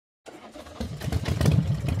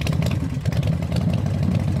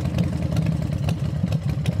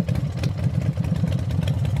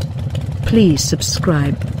Please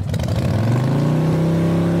subscribe.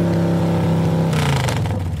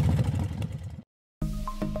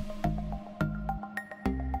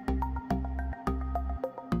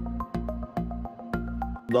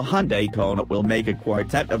 The Hyundai Kona will make a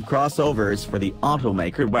quartet of crossovers for the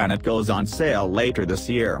automaker when it goes on sale later this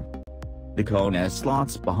year. The Kona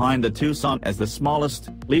slots behind the Tucson as the smallest,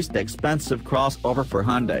 least expensive crossover for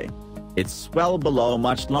Hyundai. It's well below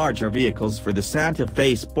much larger vehicles for the Santa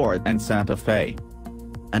Fe Sport and Santa Fe.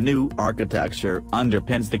 A new architecture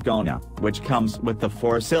underpins the Kona, which comes with a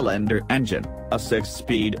 4-cylinder engine, a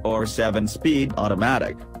 6-speed or 7-speed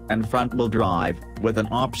automatic, and front-wheel drive, with an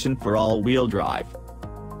option for all-wheel drive.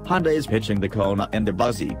 Hyundai is pitching the Kona in the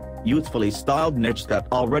buzzy, youthfully styled niche that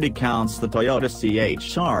already counts the Toyota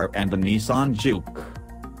CHR and the Nissan Juke.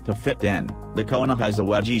 To fit in, the Kona has a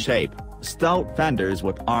wedgie shape, stout fenders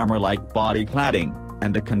with armor-like body cladding,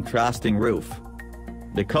 and a contrasting roof.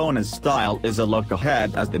 The Kona's style is a look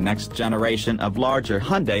ahead as the next generation of larger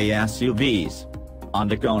Hyundai SUVs. On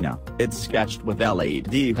the Kona, it's sketched with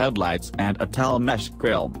LED headlights and a tall mesh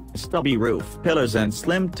grille, stubby roof pillars and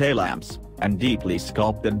slim taillamps, and deeply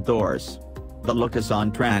sculpted doors. The look is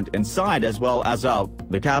on trend inside as well as out.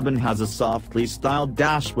 The cabin has a softly styled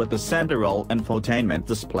dash with a center-roll infotainment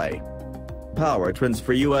display. Powertrains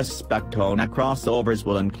for US spec Kona crossovers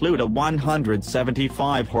will include a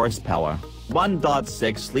 175 horsepower,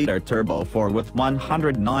 1.6-liter turbo 4 with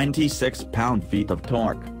 196 pound-feet of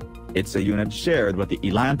torque. It's a unit shared with the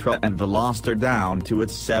Elantra and Veloster down to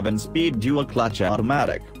its 7-speed dual-clutch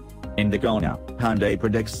automatic. In the Kona, Hyundai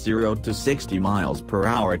predicts 0 to 60 miles per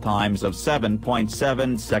hour times of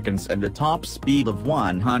 7.7 seconds and a top speed of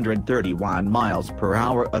 131 miles per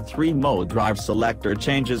hour. A 3-mode drive selector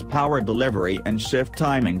changes power delivery and shift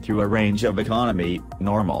timing through a range of economy,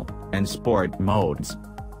 normal, and sport modes.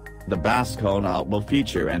 The Bass Kona will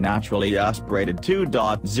feature a naturally aspirated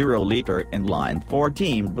 2.0-liter inline-4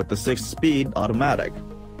 teamed with the 6-speed automatic.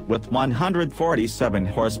 With 147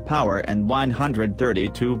 horsepower and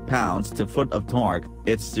 132 pounds-to-foot of torque,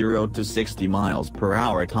 its 0 to 60 miles per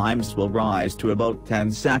hour times will rise to about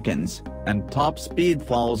 10 seconds, and top speed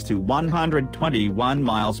falls to 121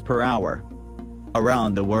 miles per hour.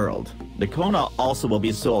 Around the world, the Kona also will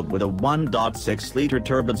be sold with a 1.6-liter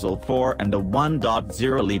turbodiesel 4 and a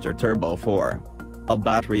 1.0-liter turbo 4. A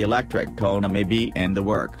battery-electric Kona may be in the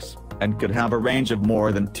works, and could have a range of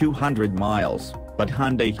more than 200 miles. But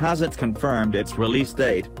Hyundai hasn't confirmed its release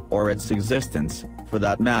date, or its existence, for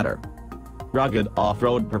that matter. Rugged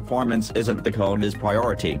off-road performance isn't the Kona's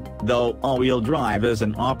priority, though all-wheel drive is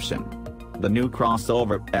an option. The new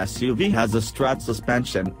crossover SUV has a strut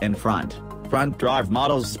suspension in front. Front-drive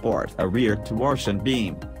models sport a rear torsion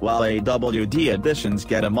beam, while AWD editions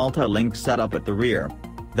get a multi-link setup at the rear.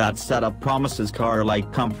 That setup promises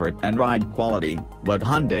car-like comfort and ride quality, but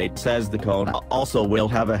Hyundai says the Kona also will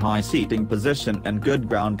have a high seating position and good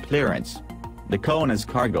ground clearance. The Kona's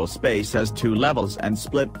cargo space has 2 levels and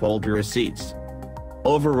split-fold rear seats.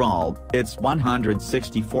 Overall, it's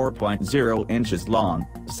 164.0 inches long,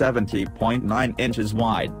 70.9 inches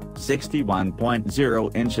wide,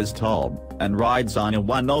 61.0 inches tall, and rides on a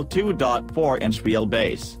 102.4-inch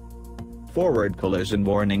wheelbase. Forward collision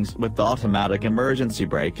warnings with automatic emergency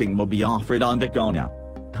braking will be offered on the Kona.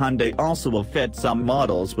 Hyundai also will fit some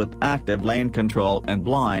models with active lane control and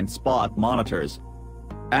blind spot monitors.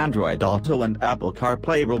 Android Auto and Apple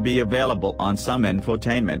CarPlay will be available on some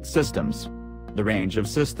infotainment systems. The range of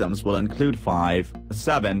systems will include 5,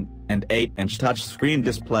 7, and 8-inch touchscreen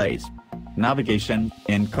displays, navigation,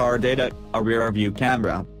 in-car data, a rear-view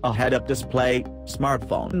camera, a head-up display,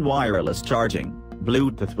 smartphone wireless charging,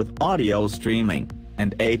 Bluetooth with audio streaming,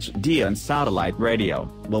 and HD and satellite radio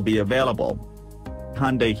will be available.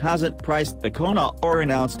 Hyundai hasn't priced the Kona or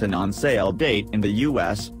announced an on-sale date in the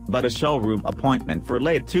US, but a showroom appointment for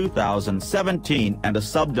late 2017 and a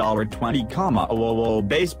sub $20,000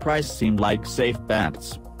 base price seem like safe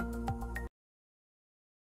bets.